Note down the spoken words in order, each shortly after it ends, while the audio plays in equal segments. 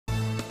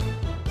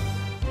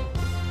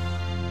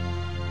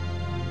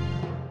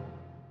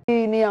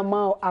Ni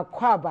ama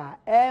akwaba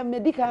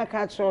medical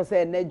catcher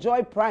say na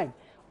Joy Prime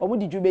omo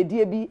di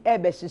dwumedie bi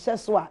be hihye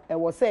so a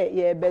wo say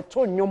ye be to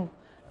nwom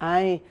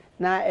ai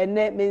na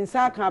ene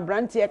mensa ka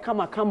brante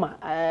kama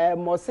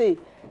mo say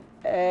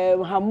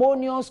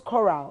Harmonious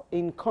Chorale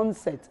in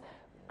concert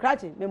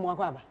krachi me mo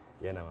akwaba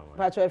ye na mama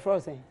patcho efro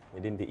me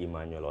din de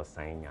Emmanuel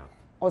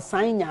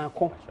osan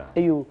nyako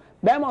eyo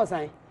be ma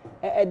osan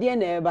de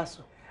na eba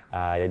so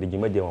ya de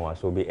jimade ma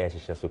so be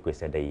hihye so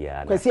kweseda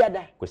ya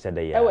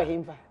kweseda ya ewe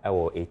himfa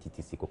ewo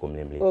ATTC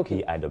kokomlemle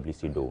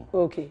PIWC Dome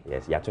okay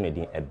yes ya to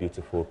ne a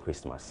beautiful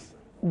Christmas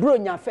bro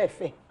nya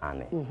fefe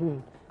ane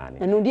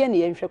eno de na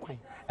ye nhwe kwan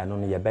eno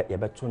no ye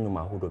be to nnum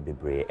ahodo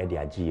bebre e de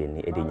agye ni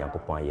e de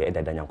nyankopon ye e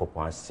de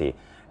nyankopon ase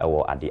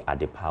ewo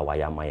ade power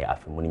ya maye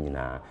afemu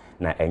nyina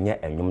na enye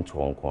enwum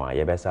tronko a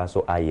ye be sa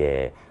so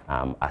aye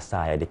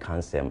asaya de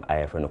kansem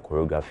aye for no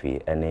choreography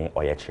ene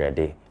oye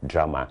chrede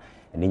drama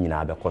ni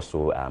nyina be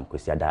koso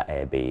kwesiada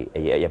ebe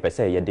ye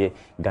pese ye de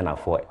Ghana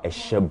for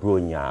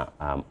ehye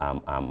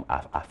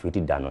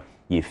Afridi dano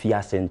ye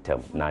fia sentem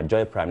na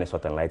Joy Prime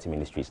Sort and Light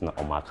Ministries na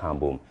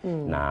omakambom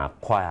na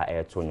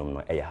choir to nyum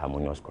no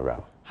Harmonious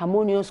Chorale.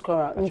 Harmonious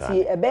Chorale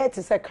nti ebe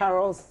te say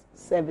carols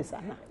service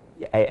ana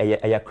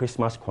a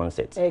Christmas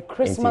concert. A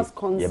Christmas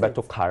concert. You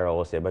better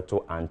carols, you better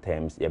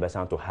anthems, you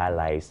better to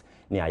highlights,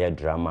 near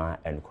drama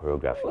and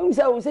choreography. We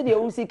say the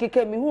OC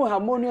keke me who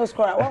Harmonious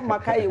Chorale. What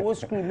makai wo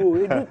school go?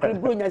 You do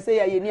cribro nya say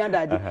ya ni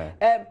daddy.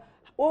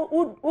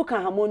 Who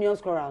can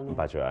Harmonious Chorale no?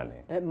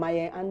 Patrone. My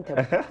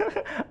anthem.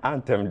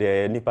 Anthem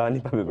de nipa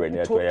bebre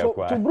ne to ya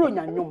kwa. To bro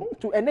nya nyom.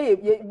 To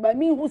ene by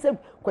me who say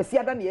kwasi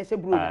ada na ye hye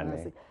bro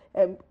nya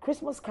say.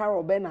 Christmas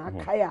carol be na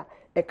akaya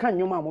e kan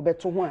nyom a mo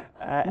beto ho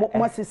a.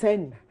 Mo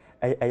sesani.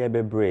 Aya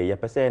bebre ye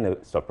pese na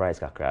surprise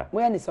kakra.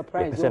 Where any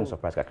surprise? Pese na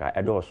surprise kakra.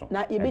 Edoso.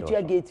 Na ye betu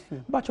ya gate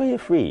fee. But you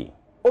free.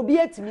 Obi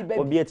etimi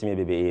baby. Obi etimi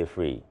baby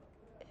free.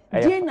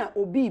 Dina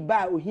obi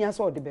ba ohia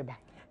so de beba.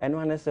 Eno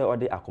ane se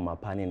ode akoma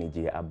pani ni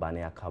je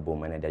abane akabo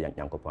mane de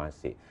yankopon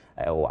ase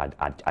o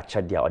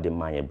achade a ode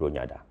manye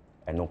bronyada.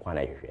 Eno kwa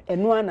na hwehwe.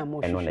 Eno ana mo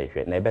hwehwe. Eno na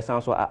hwehwe. Na ebe san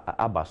so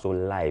aba so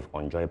live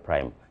on Joy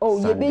Prime. Oh,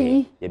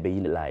 ye be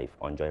live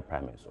on Joy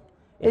Prime so.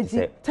 It's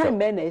time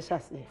be na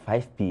ehase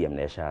 5 p.m.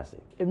 na ehase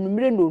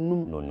enumre no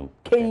num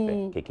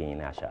kekin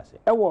na ehase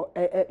ewo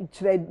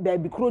kire da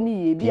bi kro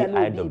ni ye bia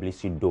na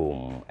PIWC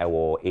Dome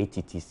ewo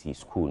ATTC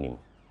school nim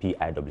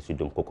PIWC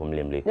Dome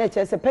kokomlemle na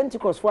che se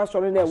Pentecost for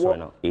sorry na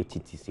ewo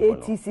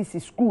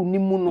ATTC school ni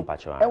mu no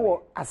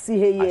ewo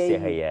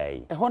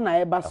asiheye eho na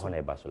eba so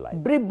live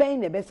breben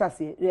na be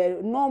sase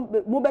no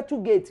mo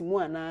betu gate mu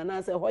ana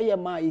na se hoye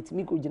ma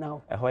etimi ko gina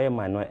ho hoye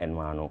ma no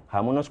eno ano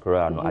Harmonious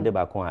Chorale no ade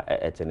ba kon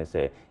etene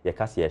se ye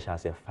kase ye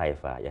shase 5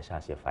 a ye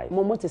shase 5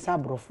 mo te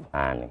sabrofo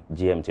ane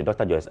GMT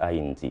Dr. Joyce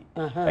Ayinti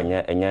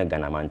enye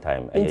Ghana man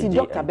time enye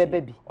Dr.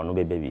 Bebebi ono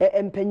bebebi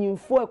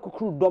empanyimfo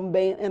akukuru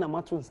domben na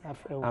mato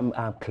nsafre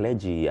I'm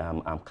clergy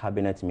I'm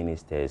cabinet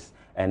ministers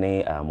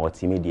any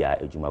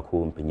multimedia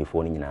ejumako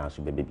mpanyimfo ni nyina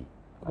so bebebi.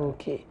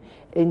 Okay.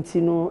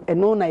 Enti no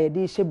eno na ye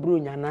de hye bro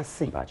nya na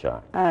se.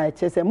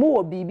 Chese mo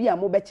wo bibi a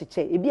mo be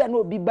cheche. Ebi a na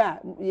obi ba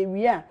ye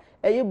wi a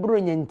eye bro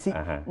nya nti.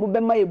 Mo be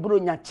ma ye bro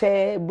nya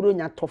che, bro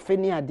nya tofe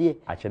ni ade.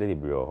 Achede de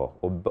bro ho.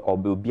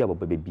 Obi a bo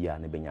bebi a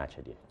na be nya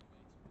achede.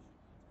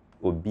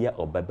 Obi a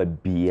obaba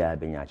bia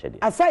be nya achede.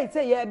 Aside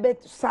say ye be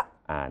sa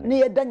ne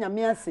ye da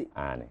nyame ase.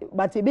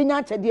 But e be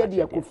nya achede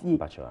de akofie.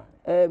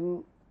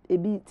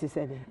 Ebi ti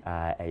se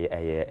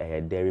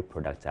de. Dairy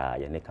product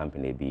ye ne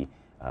company bi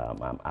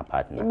a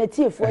partner.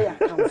 Metie fo ya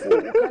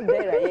kanfo kan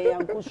dairy ye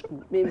yanko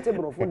school me mte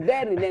brofo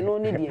dairy ne no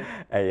ni de.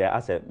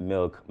 As a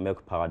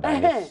milk powder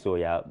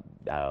soya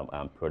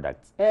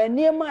products.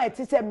 Niema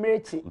eti se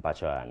mrechi.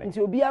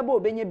 Nti obi aba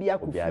obenye bia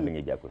kofi.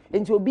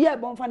 Nti obi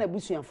aba onfa na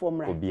busuafo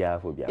mra. Obi a.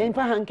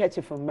 Enfa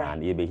handkerchief mra.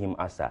 And ye be him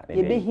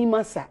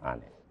asa.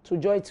 To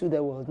joy to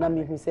the world. Na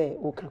me say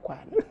o ka kwa.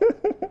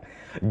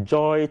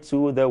 Joy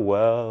to the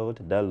world,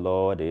 the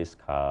Lord is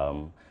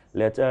come.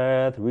 Let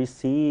earth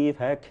receive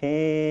her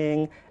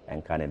king.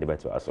 And can de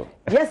beto aso.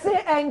 Yes,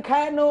 and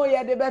can no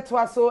ya de beto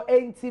aso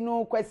enti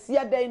no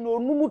kwasia dan no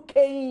numu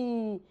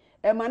kei.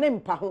 E mane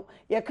mpa ho.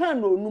 Ye kan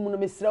no numu no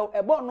mesrew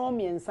e bo no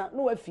miensa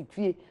no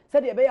afikwie.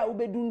 Said ye be ya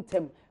obedu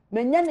ntem.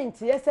 Menya ne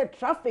ntie se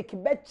traffic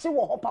be chi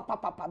wo ho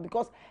papa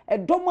because e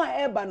domo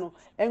a eba no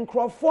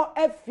enkrofo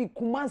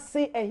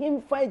afikumase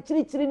ehimfa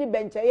chirichiri ni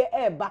benche ye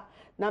eba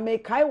na me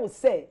kai wo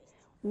say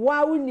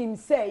wa wonim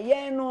say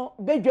ye no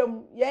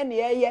bedwam ye ne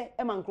ye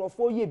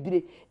mankrofo ye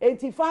bire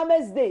enti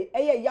Farmers Day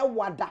ye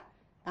yawada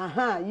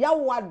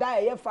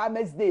yawada ye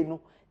Farmers Day no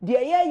de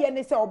ye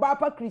ne say oba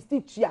pa Christy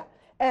tua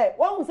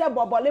won say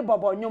bobole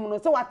bobonyom no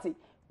say wate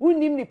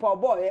wonim ni pa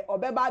boy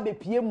obeba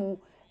abepie mu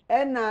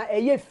na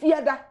eye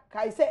fiada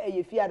kai say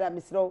eye fiada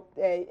misro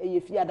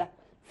eye fiada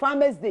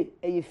Farmers Day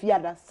eye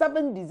fiada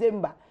 7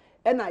 December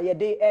na ye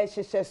de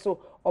hyehyɛ so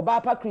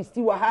oba pa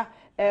Christy wa ha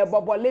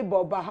bobole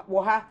boba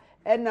wo ha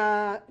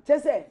na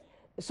chese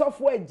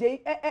software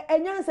J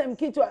enyansam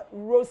kitwa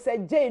Rose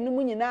J no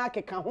mu nyina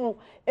akeka ho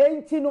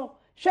enti no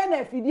hwe na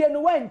afidie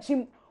no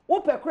wanchim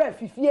wo pekra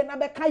fifie na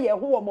beka ye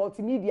ho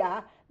multimedia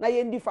ha na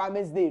ye ndi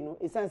farmers day no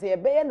esan say ye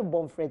be ye no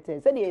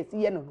bonfrete say ye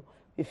si ye no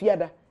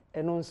efiada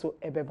eno nso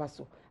ebeba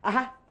so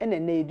aha ene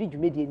na edi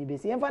dwumedie ni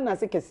besi yemfa na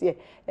se kese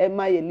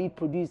ma ye lead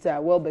producer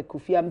Welbe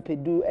Kofi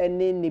Ampedu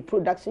ene ne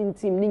production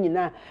team ni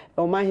nyina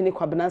o ma hene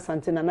Kwabena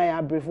Sante na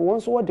ya brief won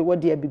so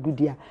wode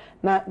abigudia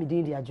na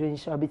medin dia join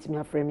sha betimi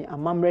afremi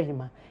amamre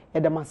hima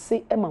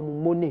edamase ema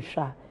mumo ne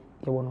hwa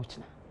ye wono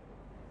china